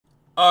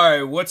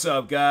Alright, what's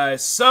up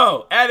guys?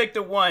 So,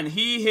 AdikTheOne,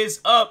 he has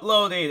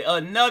uploaded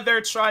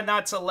another Try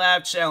Not to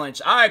Laugh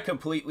challenge. I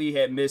completely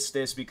had missed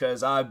this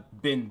because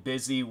I've been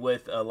busy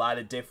with a lot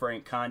of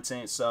different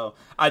content, so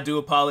I do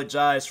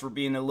apologize for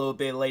being a little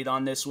bit late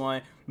on this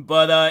one.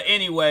 But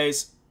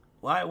anyways,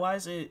 why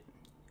is it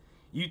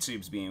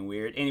YouTube's being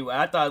weird? Anyway,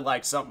 I thought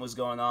like something was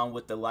going on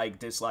with the like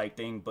dislike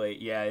thing,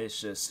 but yeah, it's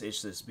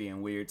just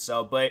being weird.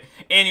 So, but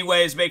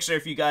anyways, make sure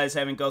if you guys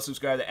haven't, go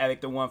subscribe to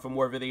AdikTheOne for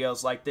more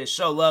videos like this.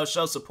 Show love,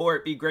 show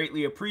support, be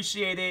greatly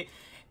appreciated.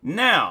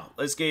 Now,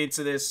 let's get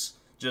into this.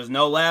 Just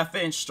no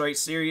laughing, straight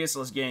serious.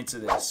 Let's get into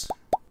this.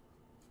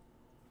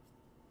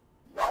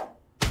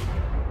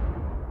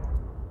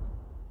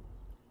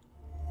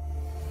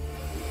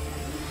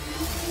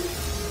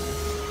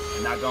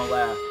 I'm not gonna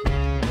laugh.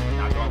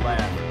 Not gonna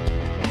laugh.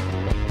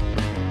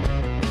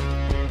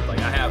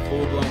 I have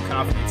full-blown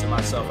confidence in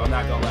myself. I'm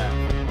not gonna laugh.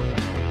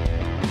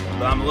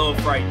 But I'm a little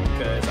frightened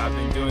because I've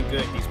been doing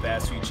good these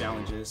past few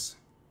challenges.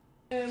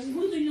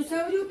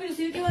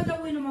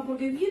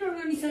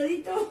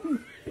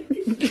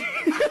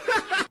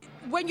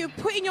 When you're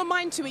putting your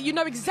mind to it, you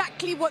know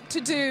exactly what to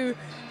do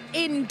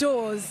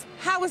indoors.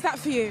 How was that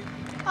for you?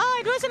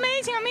 Oh, it was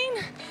amazing. I mean,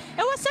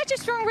 it was such a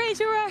strong race.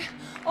 We were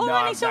all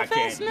running so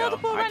fast,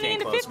 multiple running in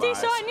the 50s,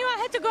 so I knew I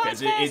had to go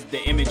as fast.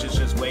 The image is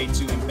just way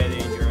too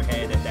embedded in your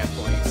head at that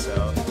point,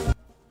 so.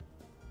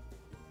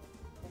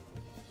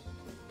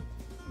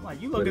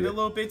 Like, you looking a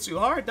little bit too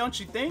hard, don't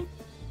you think?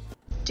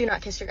 Do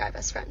not kiss your guy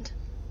best friend.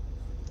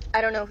 I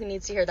don't know who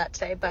needs to hear that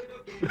today, but...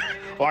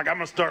 Like, I'm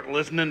gonna start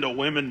listening to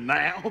women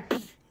now?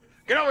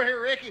 Get over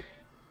here, Ricky!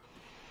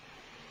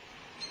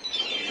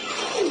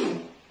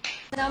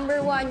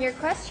 Number one, your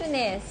question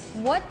is,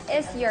 what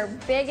is your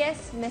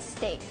biggest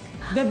mistake?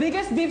 The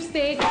biggest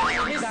beefsteak.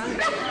 What is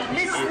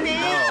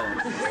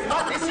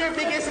your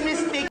biggest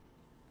mistake?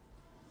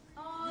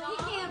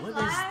 What is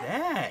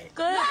that?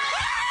 Good.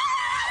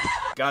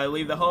 Gotta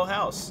leave the whole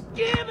house.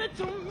 Give it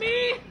to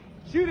me!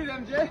 Shoot it,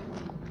 MJ!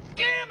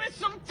 Give me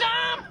some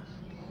time!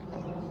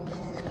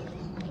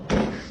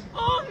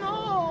 Oh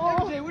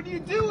no! MJ, what are you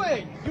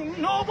doing? You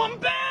know I'm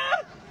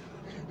bad!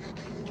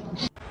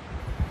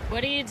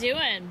 What are you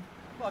doing?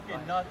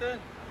 Fucking nothing.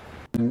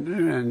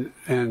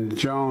 And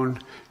Joan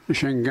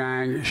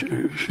Shingang,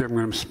 I'm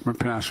going to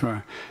pronounce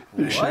her.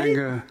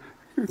 Shanga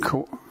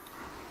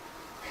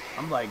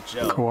I'm like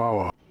Joe.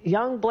 Kawawa.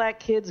 Young black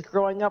kids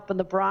growing up in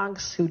the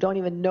Bronx who don't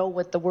even know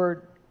what the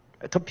word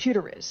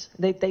computer is.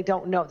 They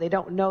don't know. They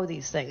don't know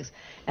these things.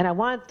 And I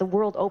want the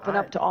world open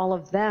up to all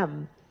of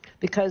them,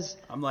 because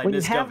like, when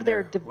you have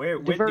Governor, their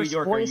diverse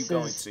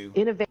voices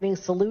innovating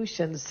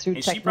solutions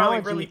through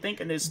technology, really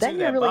thinking this then too,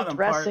 you're that really bottom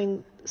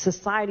addressing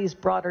society's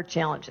broader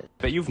challenges.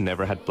 Bet you've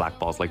never had black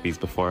balls like these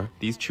before.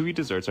 These chewy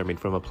desserts are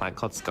made from a plant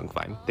called skunk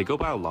vine. They go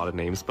by a lot of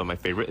names, but my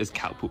favorite is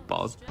cow poop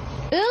balls.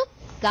 Oops,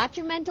 got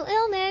your mental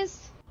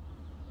illness.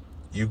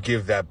 You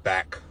give that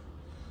back.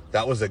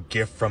 That was a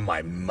gift from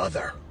my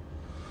mother.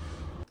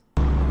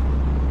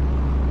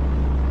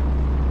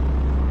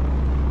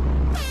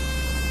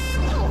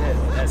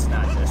 That's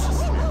not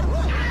necessary.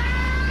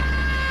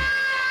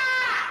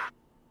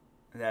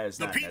 That is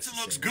not The pizza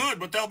necessary. looks good,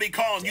 but they'll be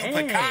calling you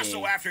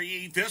Picasso after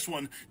you eat this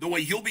one, the way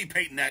you'll be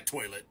painting that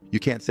toilet. You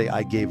can't say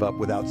I gave up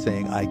without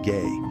saying I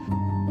gay.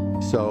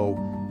 So,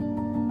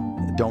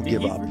 don't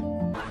give up.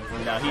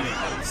 No, he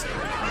didn't really say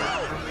that.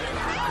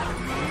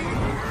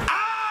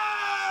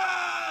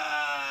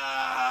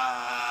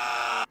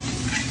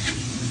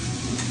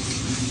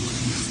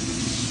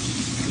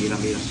 Mira,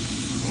 mira.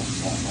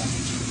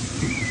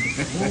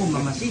 Oh,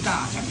 mamacita.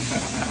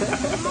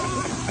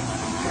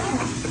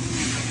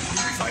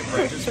 It's like,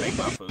 bro, just make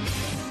my food.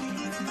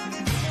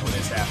 What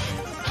is happening?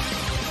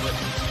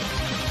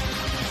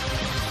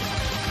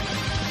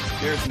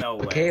 There's no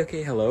way.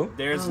 Okay, hello?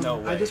 There's no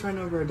way. I just ran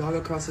over a dog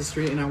across the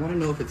street and I want to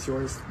know if it's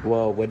yours.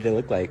 Well, what did it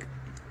look like?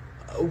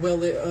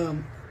 Well, it,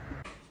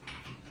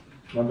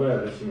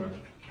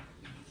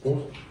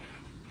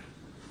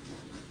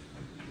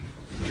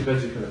 You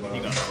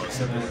gonna close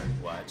the door.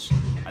 Watch.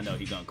 I know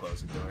he gonna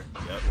close the door.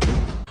 Yep.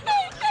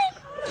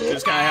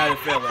 Just kinda had a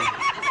feeling.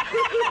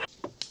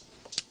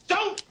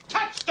 Don't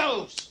touch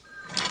those!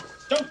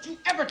 Don't you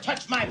ever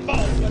touch my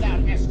balls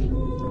without asking.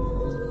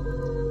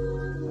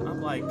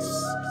 I'm like,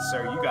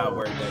 sir, you gotta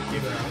word that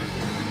differently.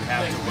 You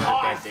have to word Oh,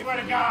 I that swear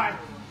to differently. God!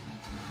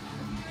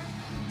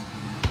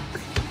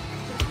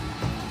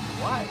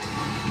 What?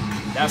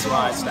 That's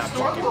why I stopped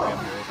drinking Red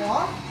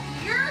Bull.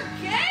 You're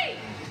gay!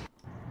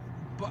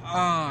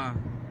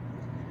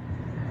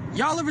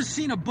 Y'all ever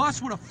seen a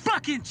bus with a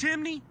fucking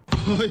chimney?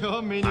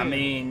 I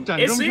mean,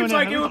 it seems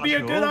like it would be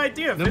a good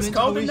idea if it's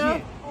cold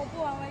enough.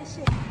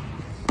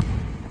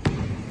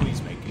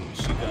 Please make it.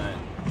 She gonna...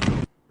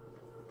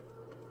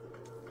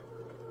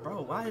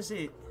 Bro, why is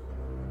it...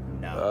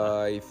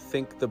 No. I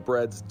think the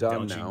bread's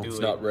done now. It's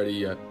not ready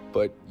yet.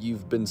 But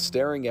you've been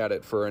staring at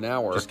it for an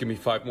hour. Just give me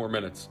 5 more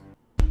minutes.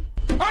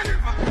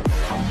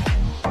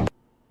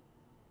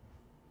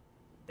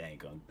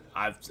 Dang,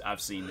 I've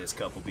seen this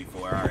couple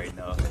before. I already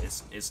know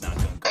it's not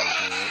gonna go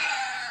good.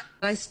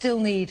 I still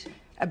need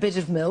a bit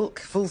of milk,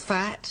 full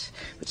fat,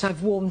 which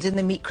I've warmed in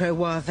the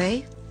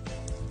microwave.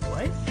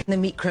 What? In the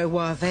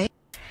microwave.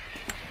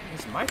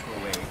 It's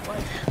microwave. What?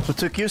 What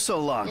took you so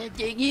long?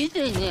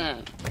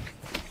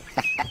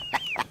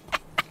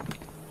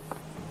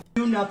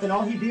 Do nothing.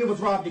 All he did was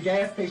rob the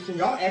gas station.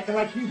 Y'all acting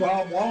like he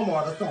robbed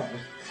Walmart or something.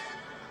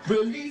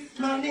 Release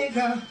my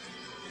nigga.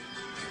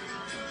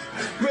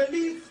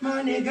 Release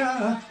my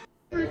nigga.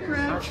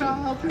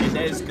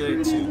 That is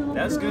good too.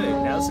 That's good.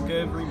 That was a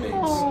good remix.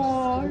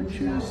 Oh, aren't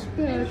you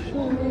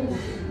special?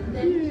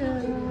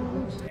 Yeah.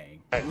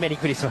 Dang. Merry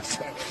Christmas.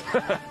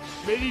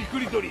 Merry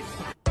Christmas.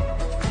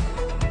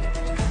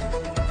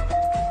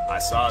 I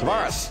saw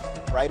Tavares,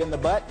 right in the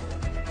butt.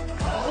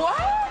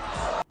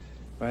 What?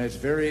 By its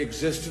very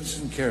existence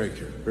and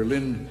character,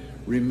 Berlin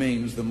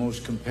remains the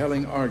most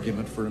compelling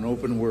argument for an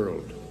open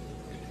world.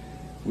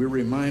 We're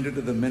reminded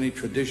of the many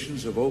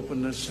traditions of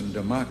openness and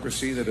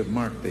democracy that have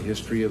marked the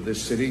history of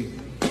this city.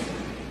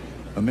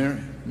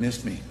 America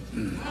missed me.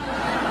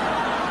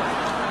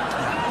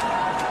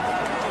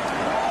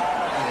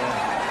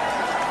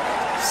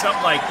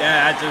 Something like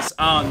that.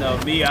 I don't know.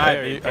 Me,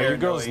 are you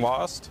girls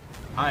lost?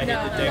 I hit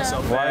the deck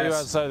so fast. Why are you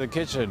outside the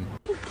kitchen?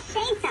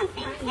 Say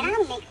something, and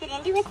I'll mix it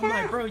into a song. I'm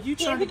like, bro, you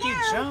trying to get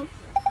jumped?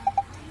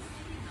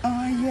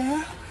 Oh,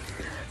 yeah?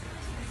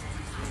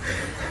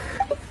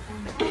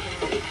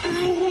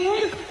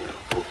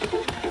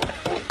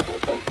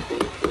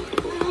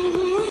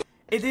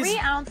 It is 3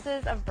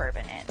 ounces of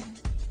bourbon in.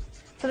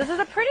 So this is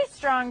a pretty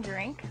strong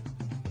drink.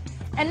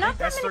 And not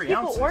that many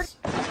people order.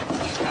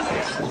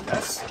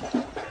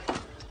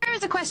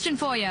 Here's a question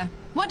for you.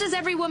 What does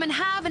every woman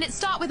have and it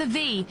start with a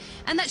V,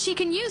 and that she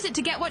can use it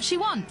to get what she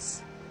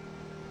wants?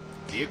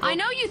 Vehicle? I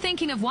know you're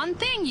thinking of one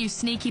thing, you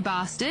sneaky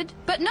bastard,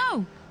 but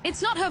no,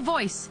 it's not her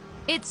voice.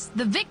 It's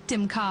the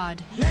victim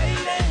card.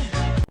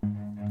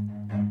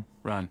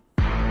 Run.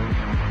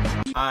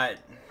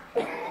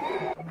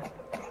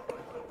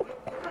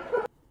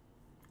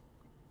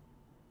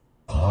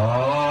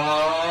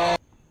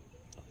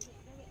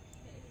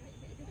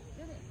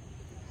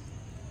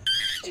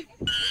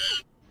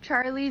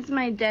 Charlie's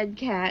my dead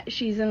cat.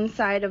 She's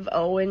inside of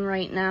Owen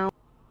right now.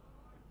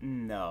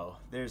 No,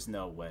 there's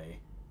no way.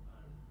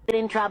 Get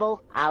in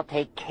trouble, I'll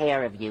take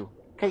care of you.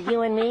 'Cause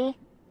you and me,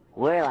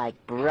 we're like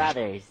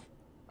brothers.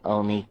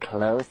 Only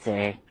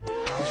closer.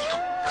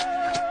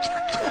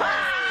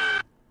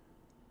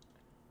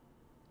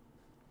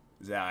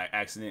 Is that I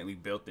accidentally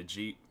built the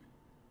Jeep?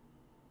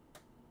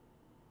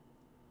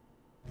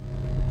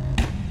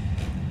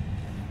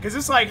 Because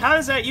it's like, how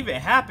does that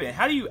even happen?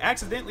 How do you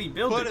accidentally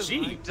build a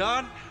Jeep?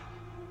 Done?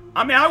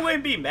 I mean, I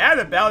wouldn't be mad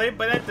about it,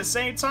 but at the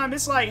same time,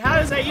 it's like, how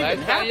does that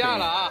even happen?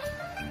 Yeah.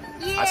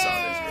 I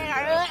saw this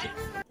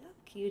video.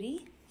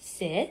 Cutie,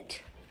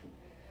 sit.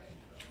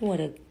 What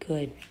a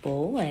good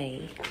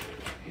boy.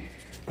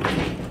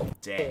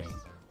 Dang.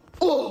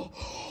 Oh,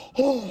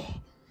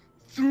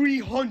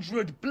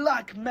 300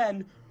 black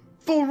men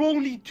for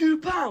only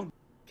 £2.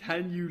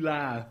 Can you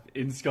laugh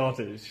in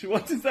Scottish?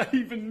 What does that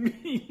even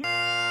mean?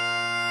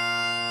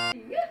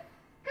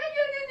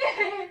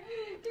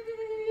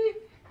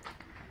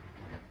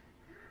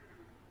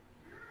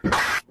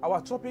 Our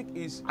topic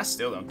is I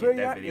still don't get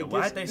that video.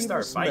 Why did they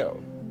start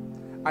fighting?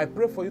 I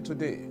pray for you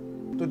today.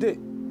 Today,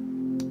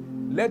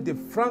 let the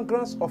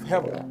fragrance of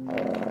heaven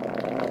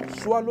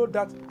swallow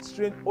that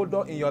strange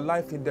odor in your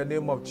life in the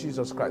name of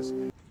Jesus Christ.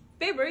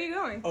 Babe, where are you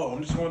going? Oh,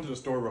 I'm just going to the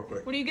store real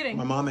quick. What are you getting?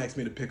 My mom asked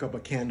me to pick up a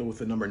candle with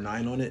the number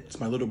 9 on it.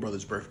 It's my little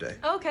brother's birthday.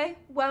 Okay,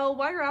 well,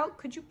 while you're out,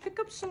 could you pick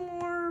up some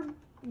more?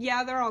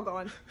 Yeah, they're all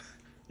gone.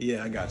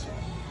 Yeah, I got you.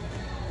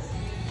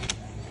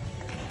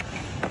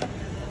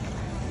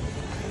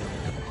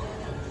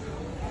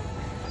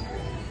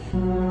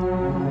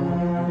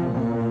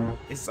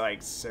 It's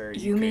like, sir,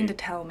 you mean to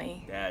tell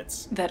me that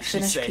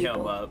Finnish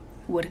people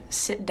would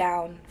sit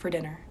down for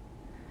dinner,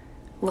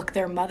 look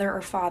their mother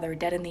or father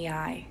dead in the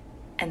eye,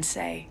 and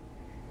say,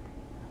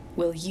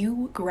 "Will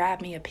you grab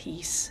me a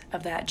piece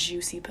of that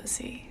juicy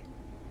pussy?"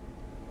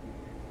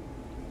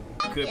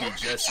 Could be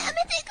Jesse.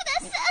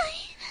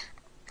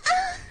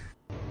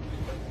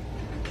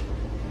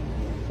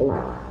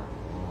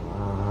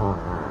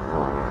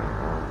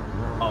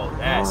 Oh,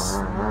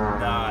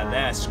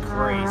 that's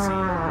crazy.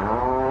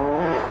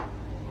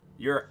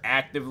 You're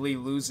actively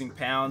losing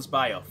pounds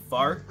by a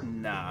fart?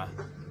 Nah.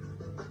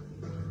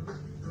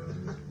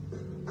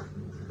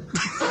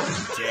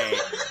 Dang.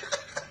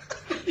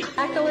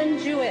 Jacqueline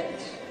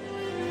Jewett.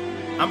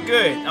 I'm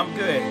good. I'm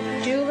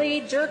good.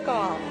 Julie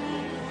Jerkoff.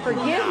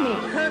 Forgive me,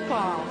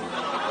 Kirkhoff.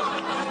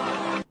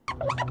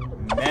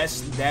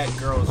 Messed that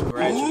girl's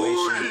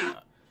graduation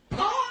up.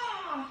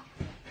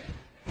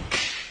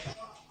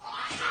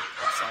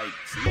 It's like,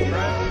 see,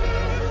 bro?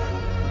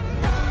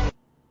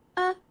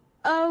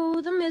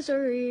 Oh, the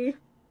misery.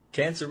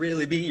 Cancer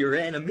really be your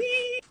enemy?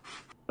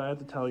 I have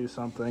to tell you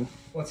something.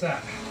 What's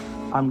that?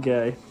 I'm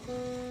gay.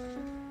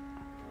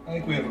 I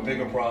think we have a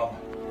bigger problem.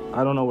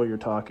 I don't know what you're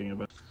talking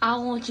about. I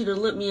want you to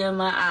look me in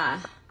my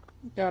eye.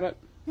 Got it.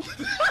 And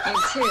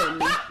tell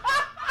me.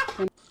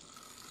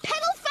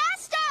 Pedal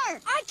faster!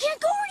 I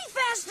can't go any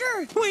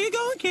here. Where you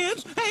going,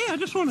 kids? Hey, I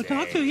just want to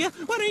talk to you.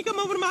 Why don't you come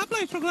over to my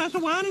place for a glass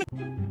of wine?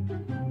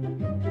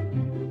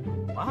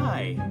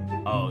 Why?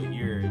 Oh,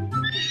 you're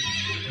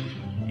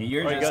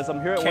Alright, just guys,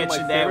 I'm here at one of my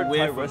catching that favorite Thai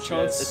whiff of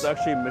restaurants. just... It's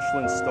actually a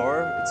Michelin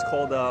star. It's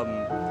called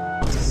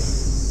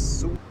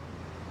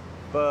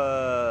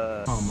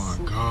Oh my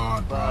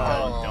God,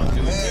 bro. Don't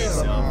do it to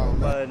yourself.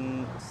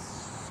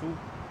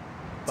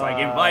 It's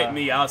like, invite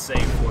me, I'll say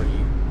it for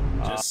you.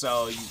 Just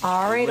so you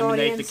Alright,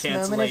 eliminate the audience,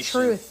 cancellation. moment of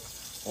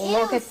truth.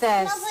 Look at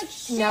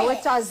this. No,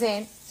 it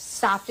doesn't.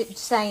 Stop it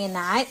saying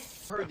that.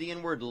 Heard the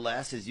N-word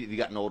less as you've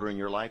gotten older in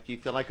your life, do you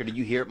feel like, or did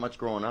you hear it much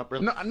growing up?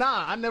 Really? No,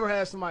 nah, I never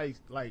had somebody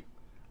like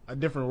a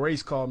different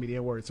race call me the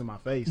N-word to my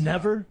face.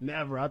 Never?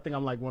 Never. I think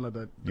I'm like one of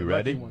the You lucky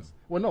ready? ones.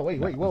 Well, no, wait,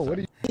 whoa, what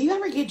are you? Do you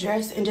ever get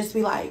dressed and just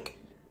be like,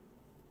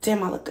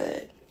 damn, I look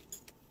good?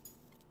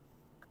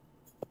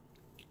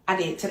 I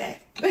did today.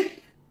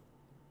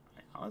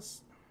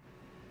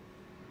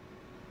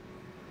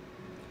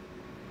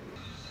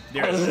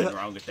 There's nothing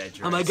wrong with that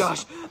dress. Oh my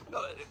gosh.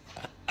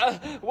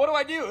 What do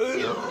I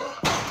do?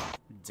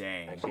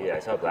 Dang. Actually, I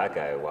saw a black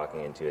guy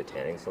walking into a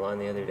tanning salon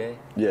the other day.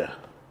 Yeah.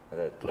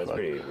 That's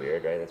pretty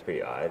weird, right? That's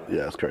pretty odd.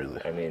 Yeah, it's crazy.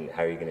 I mean,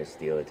 how are you going to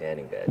steal a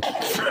tanning bed?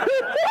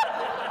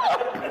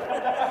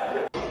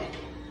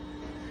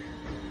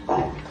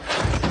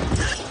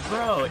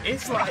 Bro,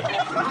 it's like...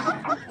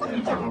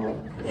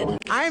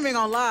 I ain't even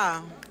gonna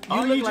lie. You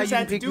All look you like just you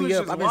had can to pick do me is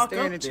up. just I've been walk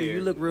staring up at you. there.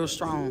 You look real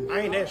strong. I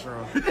ain't that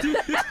strong.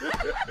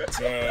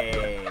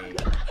 Dang.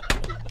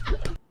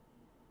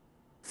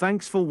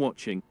 Thanks for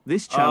watching.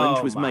 This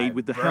challenge was made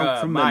with the help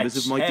from members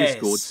of my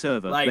Discord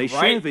server. Like, they share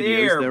right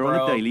videos there on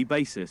bro. a daily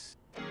basis.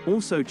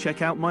 Also,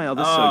 check out my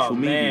other Oh, social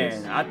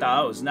medias. man. I thought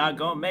I was not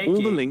gonna make All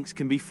it. the links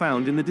can be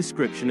found in the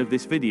description of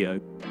this video.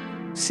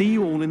 See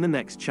you all in the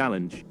next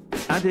challenge.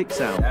 Addicts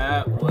out.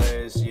 That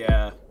was,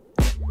 yeah.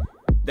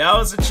 That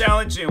was a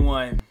challenging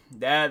one.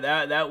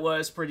 That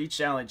was pretty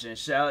challenging.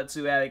 Shout out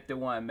to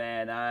AdikTheOne,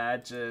 man. I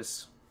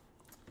just...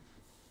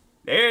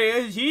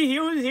 He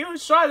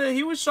was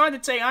trying to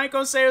take, I ain't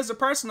gonna say it was a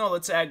personal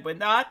attack, but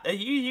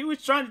he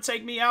was trying to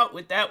take me out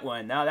with that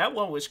one. Now that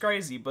one was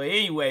crazy, but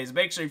anyways,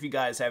 make sure if you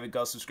guys haven't,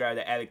 go subscribe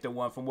to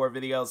AdikTheOne for more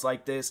videos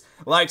like this.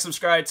 Like,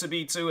 subscribe to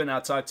me too, and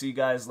I'll talk to you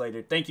guys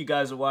later. Thank you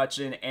guys for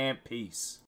watching, and peace.